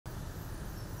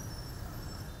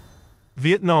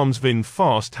Vietnam's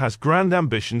VinFast has grand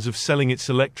ambitions of selling its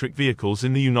electric vehicles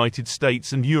in the United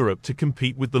States and Europe to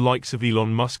compete with the likes of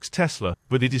Elon Musk's Tesla,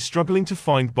 but it is struggling to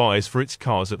find buyers for its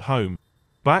cars at home.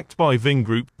 Backed by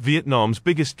Vingroup, Vietnam's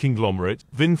biggest conglomerate,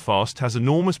 VinFast has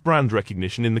enormous brand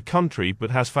recognition in the country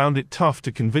but has found it tough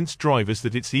to convince drivers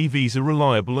that its EVs are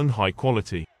reliable and high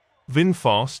quality.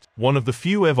 VinFast, one of the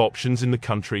few EV options in the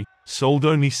country, sold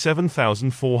only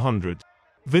 7,400.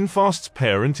 VinFast's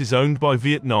parent is owned by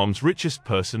Vietnam's richest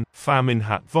person, Pham Minh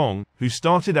Hat Vong, who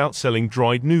started out selling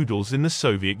dried noodles in the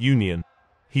Soviet Union.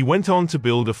 He went on to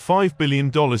build a $5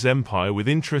 billion empire with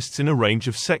interests in a range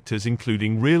of sectors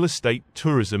including real estate,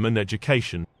 tourism and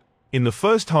education. In the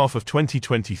first half of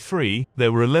 2023,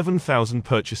 there were 11,000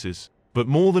 purchases, but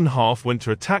more than half went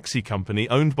to a taxi company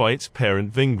owned by its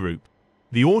parent Vingroup.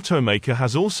 The automaker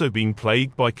has also been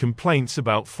plagued by complaints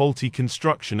about faulty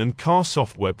construction and car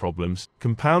software problems,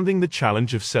 compounding the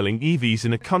challenge of selling EVs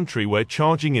in a country where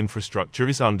charging infrastructure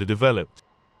is underdeveloped.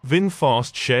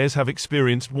 VinFast shares have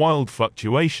experienced wild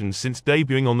fluctuations since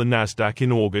debuting on the Nasdaq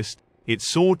in August. It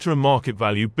soared to a market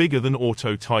value bigger than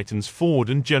auto titans Ford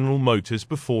and General Motors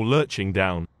before lurching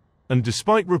down. And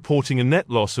despite reporting a net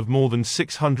loss of more than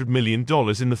 $600 million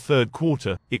in the third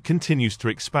quarter, it continues to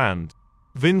expand.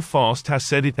 VinFast has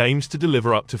said it aims to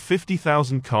deliver up to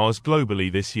 50,000 cars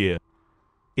globally this year.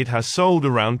 It has sold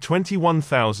around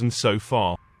 21,000 so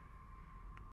far.